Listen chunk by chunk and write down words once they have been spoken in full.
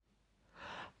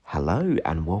Hello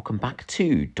and welcome back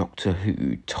to Doctor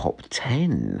Who Top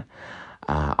 10.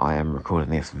 I am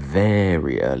recording this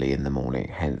very early in the morning,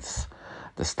 hence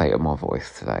the state of my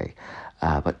voice today.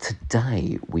 But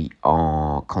today we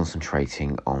are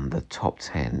concentrating on the top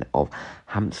 10 of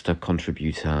Hamster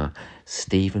contributor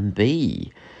Stephen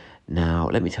B. Now,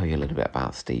 let me tell you a little bit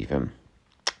about Stephen.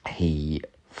 He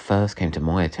first came to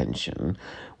my attention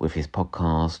with his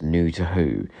podcast New to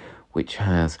Who, which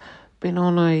has been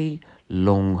on a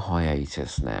long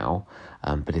hiatus now,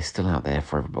 but is still out there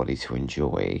for everybody to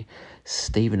enjoy.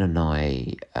 Stephen and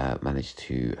I managed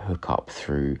to hook up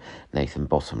through Nathan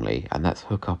Bottomley, and that's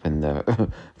hook up in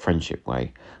the friendship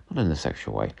way, not in the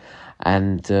sexual way.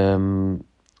 And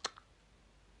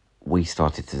we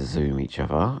started to Zoom each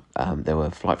other. There were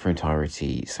Flight for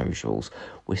Entirety socials.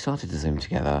 We started to Zoom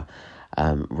together,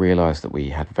 realised that we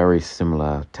had very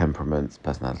similar temperaments,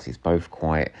 personalities, both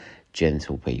quite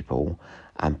gentle people,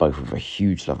 and both with a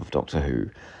huge love of Doctor Who.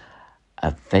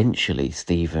 Eventually,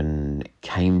 Stephen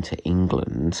came to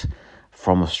England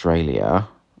from Australia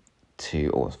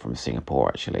or from Singapore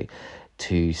actually,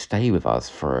 to stay with us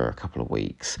for a couple of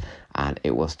weeks, and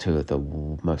it was two of the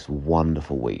most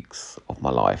wonderful weeks of my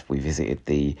life. We visited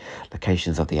the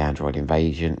locations of the android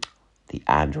invasion, the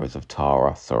androids of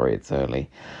Tara, sorry it's early,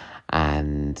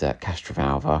 and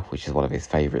Castrovalva, which is one of his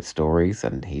favourite stories,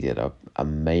 and he did an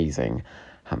amazing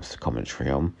Hamster commentary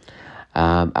on.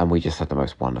 And we just had the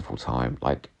most wonderful time.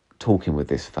 Like, talking with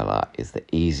this fella is the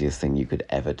easiest thing you could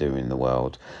ever do in the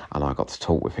world, and I got to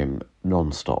talk with him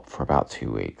non-stop for about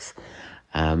 2 weeks.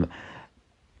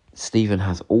 Stephen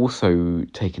has also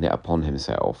taken it upon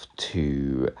himself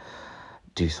to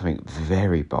do something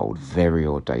very bold, very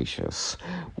audacious,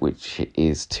 which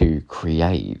is to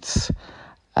create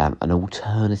an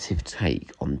alternative take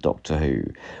on Doctor Who,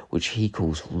 which he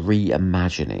calls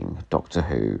reimagining Doctor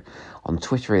Who. On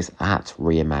Twitter, it's at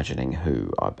reimagining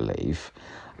Who, I believe.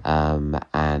 And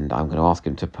I'm going to ask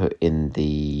him to put in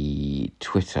the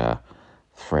Twitter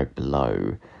thread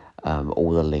below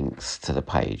all the links to the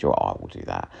page, or I will do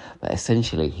that. But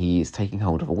essentially, he is taking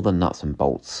hold of all the nuts and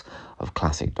bolts of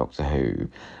classic Doctor Who,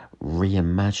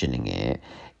 reimagining it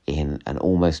in an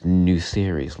almost new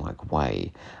series-like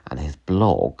way. And his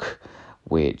blog,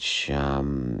 which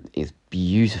is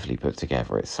beautifully put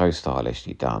together, it's so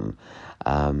stylishly done.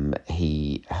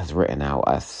 He has written out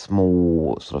a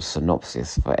small sort of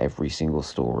synopsis for every single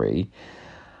story,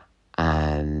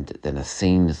 and then a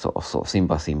sort of scene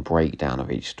by scene breakdown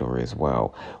of each story as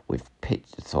well, with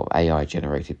sort of AI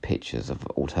generated pictures of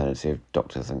alternative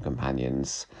doctors and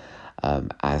companions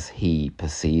as he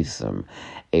perceives them.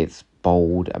 It's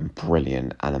bold and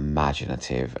brilliant and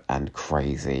imaginative and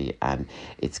crazy, and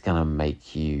it's gonna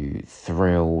make you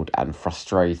thrilled and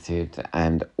frustrated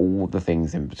and all the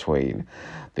things in between,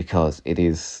 because it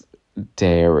is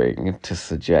daring to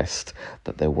suggest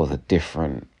that there was a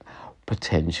different,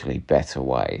 potentially better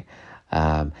way.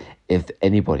 If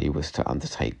anybody was to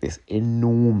undertake this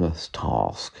enormous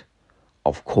task,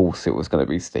 of course it was going to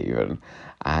be Stephen,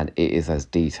 and it is as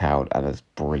detailed and as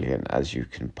brilliant as you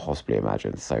can possibly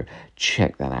imagine, so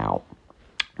check that out.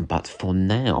 But for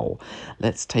now,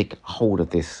 let's take hold of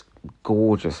this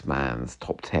gorgeous man's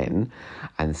top 10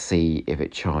 and see if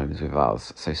it chimes with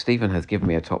us. So Stephen has given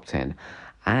me a top 10,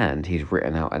 and he's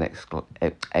written out an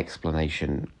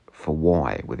explanation for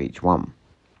why with each one.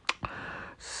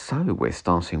 So we're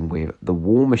starting with The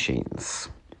War Machines,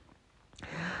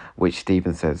 which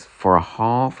Stephen says, for a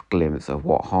half glimpse of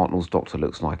what Hartnell's Doctor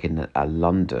looks like in a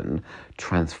London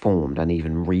transformed and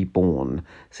even reborn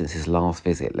since his last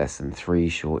visit less than 3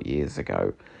 short years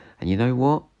ago. And you know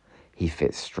what? He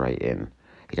fits straight in.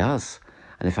 He does.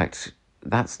 And in fact,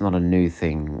 that's not a new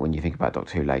thing when you think about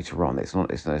Doctor Who later on. It's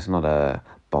not a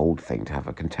bold thing to have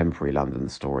a contemporary London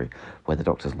story where the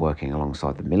Doctor's working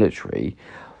alongside the military.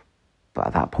 But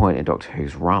at that point in Doctor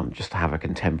Who's run, just to have a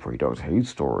contemporary Doctor Who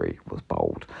story was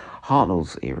bold.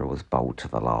 Hartnell's era was bold to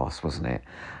the last, wasn't it?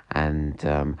 And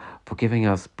for giving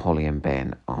us Polly and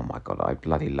Ben, oh my God, I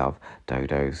bloody love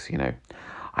Dodo's,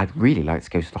 I'd really like to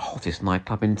go to the hottest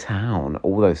nightclub in town.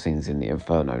 All those scenes in the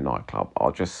Inferno nightclub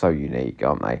are just so unique,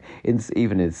 aren't they?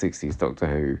 Even in 60s Doctor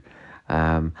Who.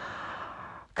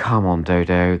 Come on,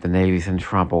 Dodo, the Navy's in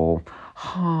trouble.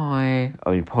 Hi.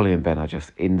 I mean, Polly and Ben are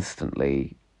just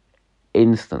instantly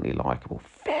likeable,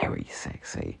 very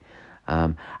sexy,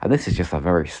 and this is just a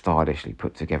very stylishly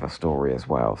put together story as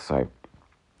well, so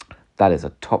that is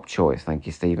a top choice. Thank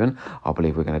you, Stephen. I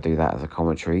believe we're going to do that as a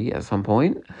commentary at some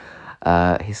point.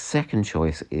 His second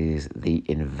choice is The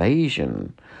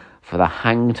Invasion. For the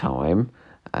hang time,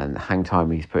 and hang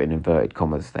time he's put in inverted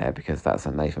commas there because that's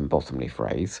a Nathan Bottomley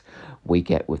phrase, we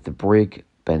get with the brig,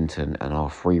 Benton, and our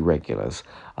three regulars,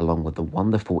 along with the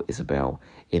wonderful Isabel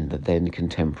in the then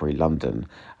contemporary London,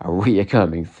 a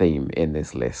reoccurring theme in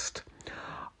this list.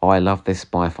 I love this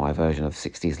spy-fi version of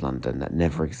 60s London that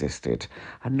never existed,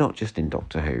 and not just in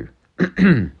Doctor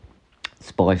Who.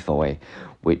 Spy-fi,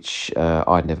 which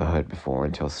I'd never heard before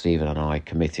until Stephen and I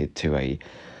committed to a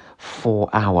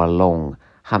 4-hour-long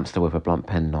Hamster with a blunt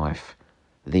penknife,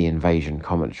 The Invasion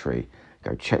commentary.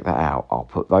 Go check that out. I'll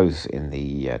put those in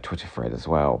the Twitter thread as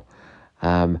well.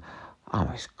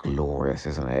 It's glorious,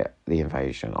 isn't it? The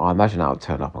Invasion. I imagine that'll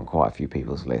turn up on quite a few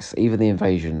people's lists. Either The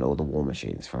Invasion or The War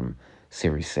Machines from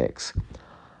Series 6.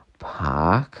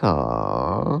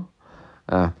 Parker.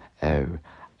 Oh,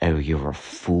 you're a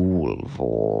fool,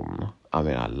 Vaughan. I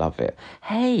mean, I love it.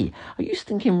 Hey, are you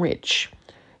stinking rich?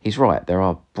 He's right, there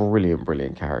are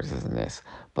brilliant characters in this.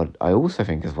 But I also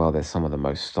think as well there's some of the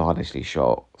most stylishly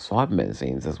shot Cybermen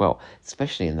scenes as well,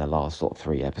 especially in the last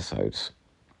 3 episodes.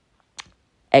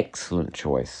 Excellent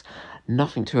choice.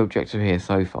 Nothing too objective here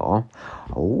so far.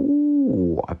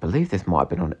 Oh, I believe this might have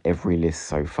been on every list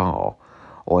so far.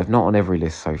 Or if not on every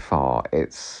list so far,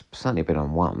 it's certainly been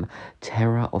on one.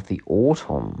 Terror of the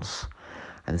Autons.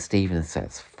 And Stephen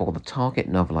says, for the target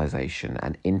novelisation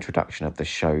and introduction of the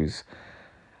show's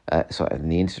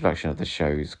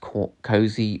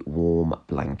Cozy Warm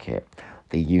Blanket,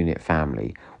 the unit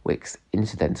family, which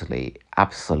incidentally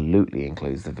absolutely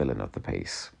includes the villain of the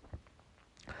piece.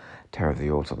 Terror of the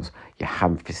Autons, you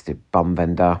ham-fisted bum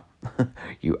vendor.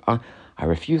 I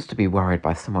refuse to be worried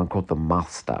by someone called the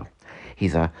Master.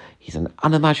 He's an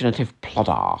unimaginative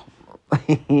plodder.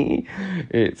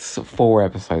 It's 4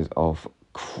 episodes of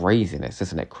craziness,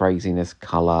 isn't it? Craziness,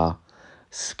 colour,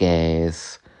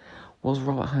 scares. Was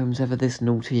Robert Holmes ever this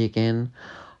naughty again?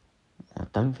 I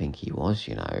don't think he was,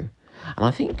 you know. And I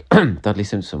think Dudley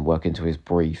Simpson worked into his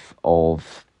brief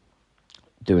of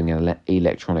doing an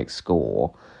electronic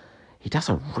score. He does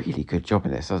a really good job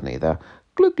in this, doesn't he? The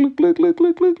glug, glug, glug, glug,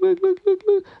 glug, glug, glug, glug, glug,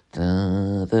 glug.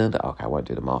 Da, da, da. Okay, I won't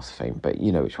do the master theme, but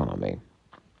you know which one I mean.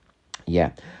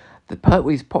 Yeah. The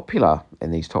Pertwee's popular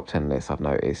in these top 10 lists, I've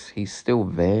noticed. He's still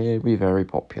very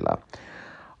popular.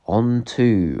 On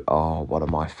to one of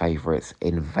my favourites,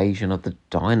 Invasion of the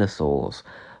Dinosaurs,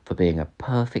 for being a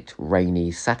perfect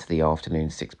rainy Saturday afternoon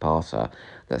 6-parter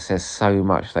that says so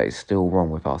much that is still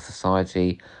wrong with our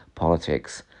society,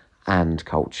 politics and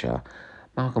culture.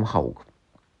 Malcolm Holt,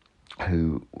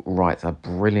 who writes a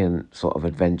brilliant sort of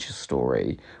adventure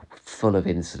story, full of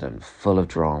incident, full of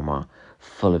drama,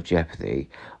 full of jeopardy,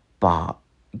 but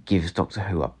gives Doctor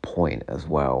Who a point as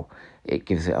well. It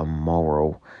gives it a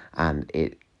moral, and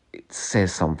it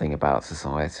says something about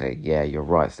society. Yeah, you're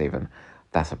right, Stephen.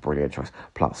 That's a brilliant choice.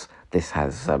 Plus, this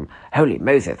has Holy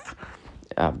Moses,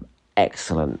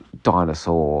 excellent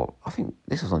dinosaur. I think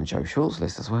this was on Joe Short's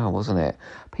list as well, wasn't it?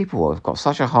 People have got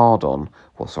such a hard-on.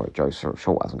 Well, sorry, Joe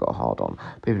Short hasn't got a hard-on.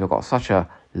 People have got such a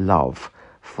love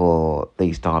for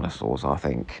these dinosaurs, I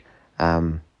think.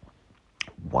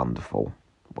 Wonderful.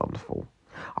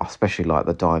 I especially like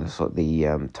the dinosaur, the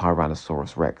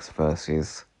Tyrannosaurus Rex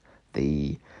versus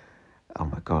the... Oh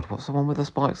my God, what's the one with the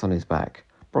spikes on his back?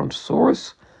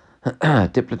 Brontosaurus?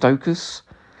 Diplodocus?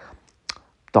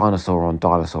 Dinosaur on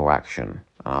dinosaur action.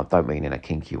 And I don't mean in a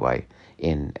kinky way,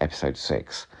 in episode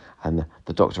 6. And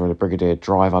the Doctor and the Brigadier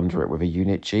drive under it with a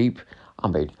unit jeep. I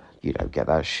mean, you don't get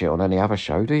that shit on any other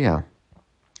show, do you?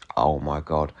 Oh my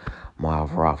God, my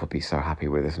other half would be so happy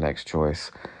with this next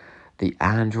choice. The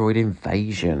Android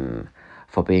Invasion,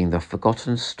 for being the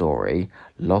forgotten story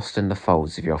lost in the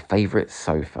folds of your favourite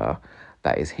sofa,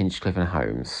 that is Hinchcliffe and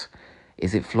Holmes.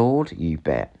 Is it flawed? You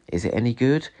bet. Is it any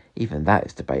good? Even that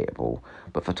is debatable.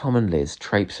 But for Tom and Liz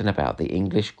traipsing about the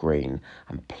English green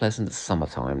and pleasant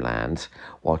summertime land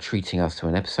while treating us to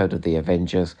an episode of The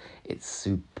Avengers, it's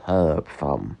superb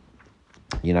fun.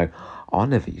 You know, I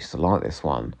never used to like this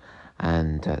one,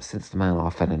 and since the man I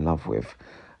fell in love with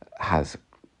has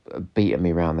beaten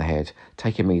me round the head,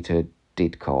 taken me to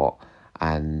Didcot,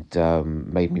 and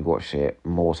made me watch it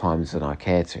more times than I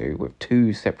care to, with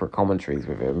 2 separate commentaries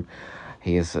with him,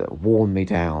 he has worn me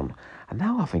down, and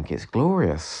now I think it's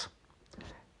glorious.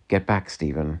 Get back,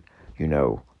 Stephen. You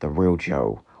know, the real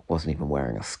Joe wasn't even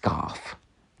wearing a scarf.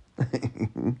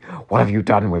 What have you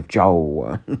done with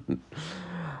Joe?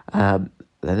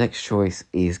 The next choice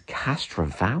is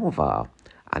Castrovalva,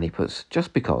 and he puts,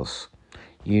 just because,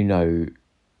 you know,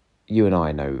 you and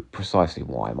I know precisely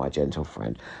why, my gentle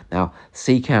friend. Now,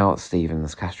 seek out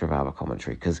Stephen's Castrovalva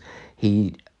commentary, because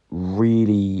he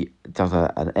really does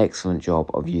an excellent job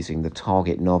of using the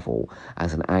Target novel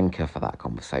as an anchor for that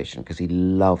conversation, because he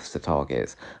loves the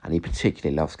Targets, and he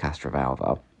particularly loves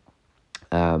Castrovalva.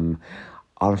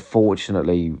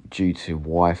 Unfortunately, due to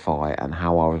Wi-Fi and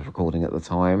how I was recording at the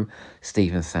time,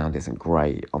 Stephen's sound isn't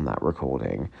great on that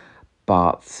recording.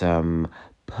 But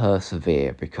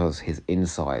persevere, because his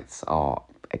insights are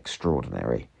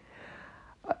extraordinary.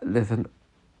 There's an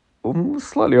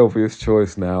slightly obvious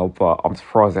choice now, but I'm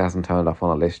surprised it hasn't turned up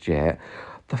on a list yet.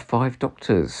 The Five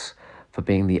Doctors, for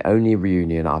being the only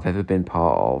reunion I've ever been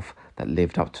part of that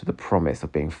lived up to the promise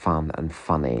of being fun and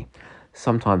funny.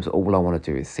 Sometimes all I want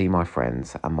to do is see my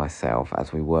friends and myself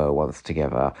as we were once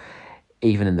together,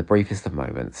 even in the briefest of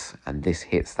moments, and this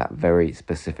hits that very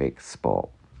specific spot.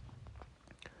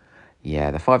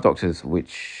 Yeah, the Five Doctors,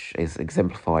 which is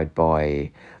exemplified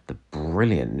by the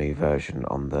brilliant new version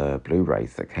on the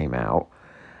Blu-rays that came out,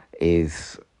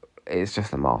 it's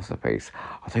just a masterpiece.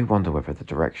 I do wonder whether the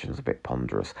direction's a bit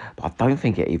ponderous, but I don't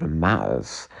think it even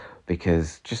matters,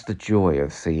 because just the joy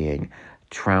of seeing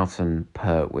Troughton,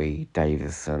 Pertwee,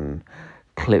 Davison,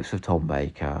 clips of Tom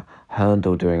Baker,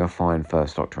 Herndl doing a fine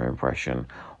First Doctor impression,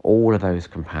 all of those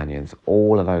companions,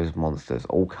 all of those monsters,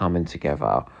 all coming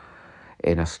together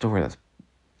in a story that's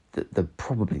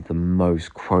probably the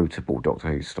most quotable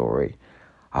Doctor Who story.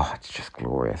 Oh, it's just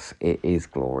glorious. It is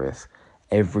glorious.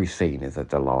 Every scene is a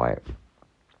delight.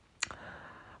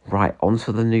 Right, on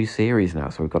to the new series now.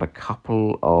 So we've got a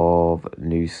couple of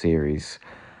new series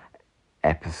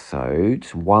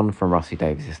episodes, one from Rusty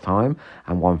Davies' time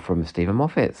and one from Stephen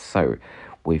Moffat's. So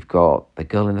we've got The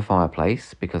Girl in the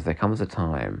Fireplace, because there comes a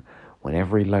time when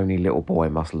every lonely little boy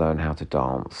must learn how to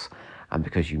dance, and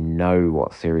because you know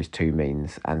what Series 2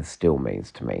 means and still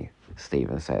means to me,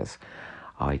 Stephen says.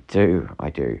 I do.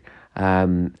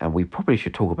 And we probably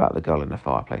should talk about The Girl in the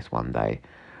Fireplace one day,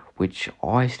 which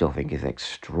I still think is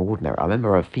extraordinary. I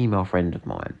remember a female friend of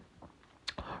mine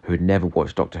who had never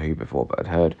watched Doctor Who before, but had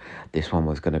heard this one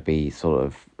was going to be sort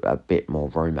of a bit more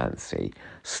romancy,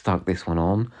 stuck this one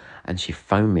on, and she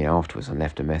phoned me afterwards and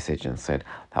left a message and said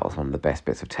that was one of the best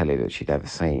bits of telly that she'd ever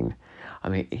seen. I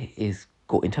mean, it is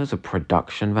good in terms of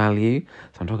production value.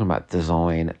 So I'm talking about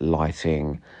design,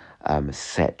 lighting,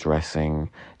 set dressing.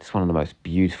 It's one of the most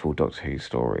beautiful Doctor Who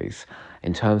stories.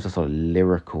 In terms of sort of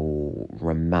lyrical,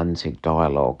 romantic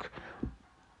dialogue,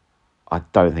 I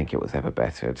don't think it was ever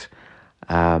bettered.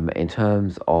 In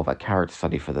terms of a character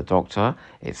study for the Doctor,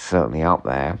 it's certainly up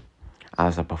there.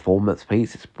 As a performance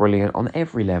piece, it's brilliant on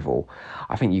every level.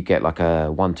 I think you get like a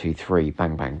 1, 2, 3,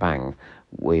 bang, bang, bang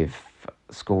with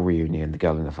School Reunion, The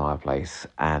Girl in the Fireplace,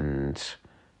 and...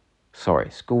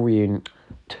 School Reunion,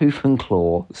 Tooth and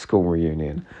Claw, School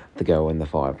Reunion, The Girl in the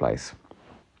Fireplace.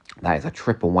 That is a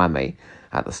triple whammy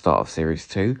at the start of Series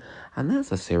 2, and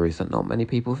that's a series that not many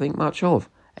people think much of,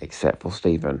 except for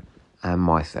Stephen and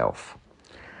myself.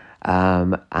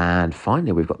 And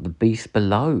finally, we've got The Beast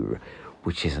Below,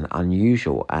 which is an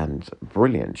unusual and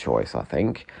brilliant choice, I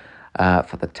think,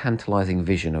 for the tantalising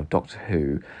vision of Doctor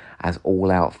Who as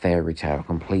all-out fairy tale,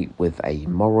 complete with a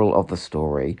moral of the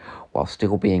story, while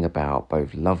still being about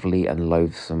both lovely and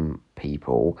loathsome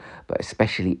people, but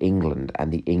especially England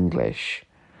and the English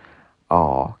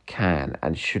are, can,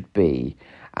 and should be,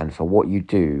 and for what you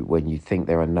do when you think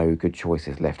there are no good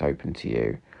choices left open to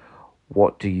you.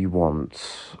 What do you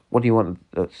want? What do you want?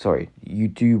 You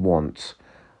do want.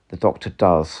 The Doctor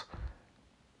does.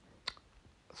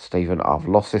 Stephen, I've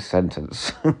lost this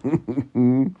sentence.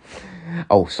 You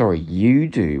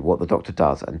do what the Doctor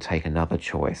does and take another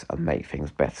choice and make things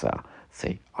better.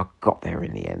 See, I got there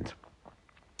in the end.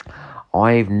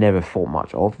 I've never thought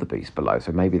much of The Beast Below,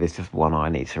 so maybe this is one I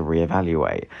need to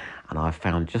reevaluate. And I've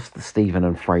found just the Stephen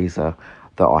and Fraser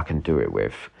that I can do it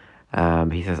with.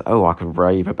 He says, I can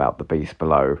rave about The Beast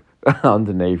Below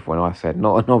underneath when I said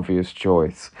not an obvious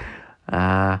choice.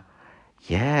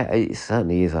 Yeah, it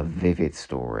certainly is a vivid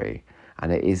story,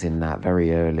 and it is in that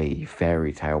very early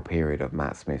fairy tale period of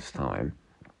Matt Smith's time.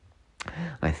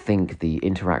 I think the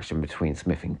interaction between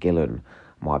Smith and Gillen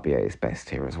might be at its best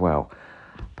here as well.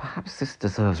 Perhaps this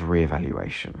deserves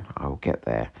reevaluation. I'll get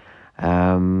there.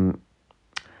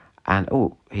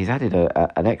 He's added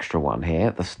an extra one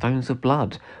here, The Stones of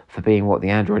Blood, for being what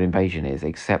the android invasion is,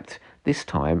 except this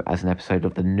time as an episode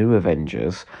of The New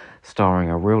Avengers, starring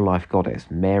a real-life goddess,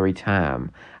 Mary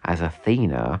Tam, as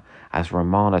Athena, as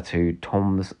Romana to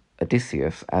Tom's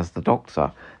Odysseus as the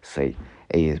Doctor. See,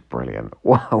 he is brilliant.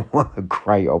 Wow, what a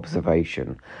great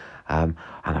observation. And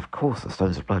of course, The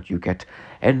Stones of Blood you get,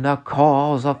 in the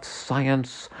cause of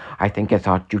science, I think it's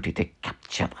our duty to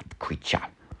capture that creature.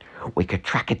 We could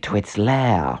track it to its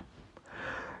lair.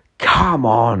 Come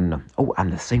on! Oh,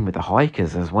 and the scene with the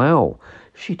hikers as well.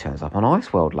 She turns up on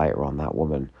Iceworld later on, that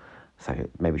woman. So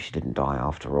maybe she didn't die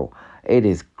after all. It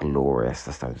is glorious,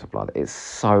 The Stones of Blood. It's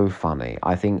so funny.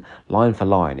 I think line for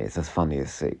line, it's as funny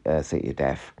as City of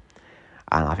Death.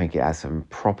 And I think it has some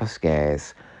proper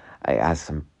scares. It has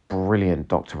some brilliant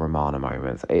Dr. Romana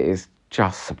moments. It is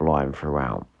just sublime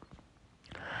throughout.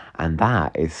 And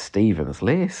that is Stephen's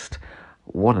list.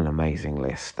 What an amazing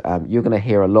list. You're going to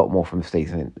hear a lot more from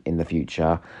Stephen in the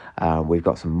future. We've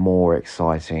got some more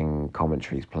exciting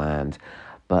commentaries planned.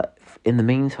 But in the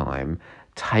meantime,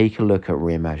 take a look at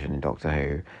Reimagining Doctor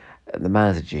Who. The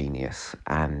man's a genius.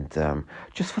 And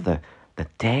just for the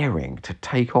daring to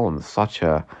take on such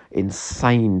a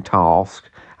insane task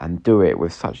and do it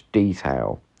with such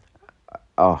detail.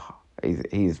 Oh,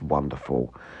 he's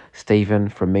wonderful. Stephen,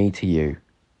 from me to you,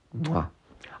 mwah,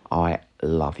 I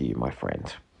love you, my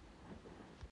friend.